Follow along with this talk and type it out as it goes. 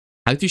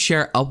How to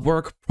share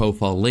Upwork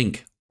profile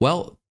link.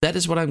 Well, that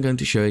is what I'm going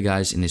to show you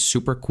guys in this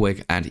super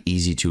quick and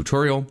easy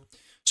tutorial.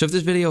 So if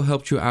this video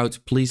helped you out,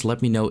 please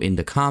let me know in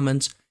the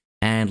comments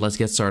and let's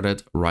get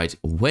started right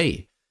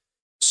away.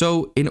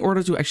 So in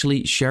order to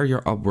actually share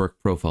your Upwork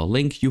profile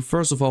link, you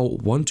first of all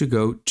want to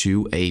go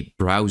to a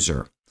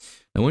browser.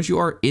 Now, once you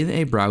are in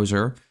a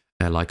browser,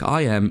 like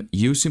I am,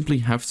 you simply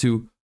have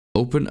to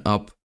open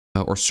up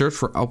or search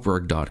for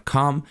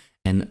upwork.com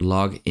and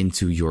log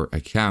into your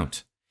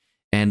account.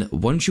 And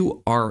once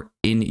you are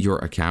in your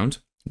account,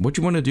 what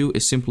you want to do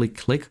is simply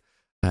click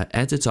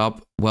at the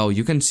top. Well,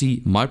 you can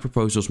see my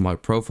proposals, my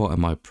profile,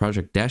 and my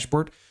project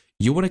dashboard.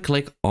 You want to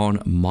click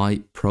on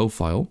my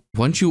profile.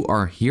 Once you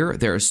are here,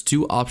 there's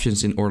two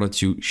options in order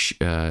to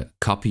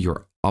copy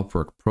your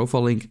Upwork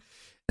profile link.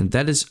 And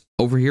that is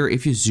over here.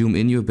 If you zoom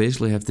in, you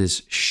basically have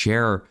this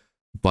share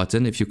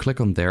button. If you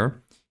click on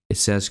there, it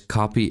says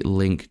copy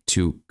link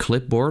to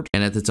clipboard.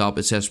 And at the top,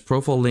 it says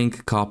profile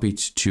link copied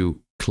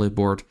to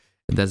clipboard.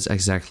 And that's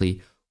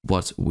exactly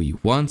what we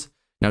want.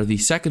 Now, the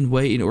second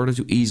way in order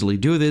to easily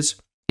do this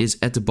is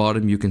at the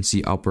bottom, you can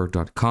see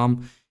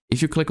upwork.com.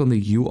 If you click on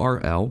the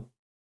URL,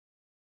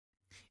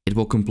 it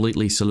will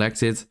completely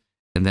select it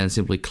and then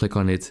simply click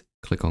on it,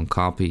 click on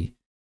copy.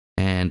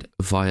 And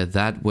via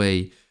that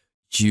way,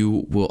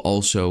 you will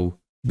also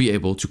be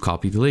able to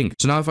copy the link.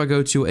 So now if I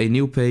go to a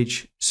new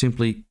page,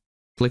 simply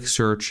click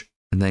search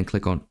and then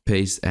click on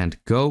paste and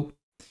go.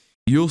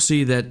 You'll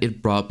see that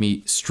it brought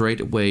me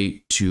straight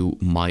away to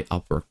my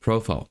Upwork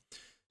profile.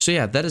 So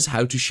yeah, that is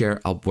how to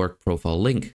share Upwork profile link.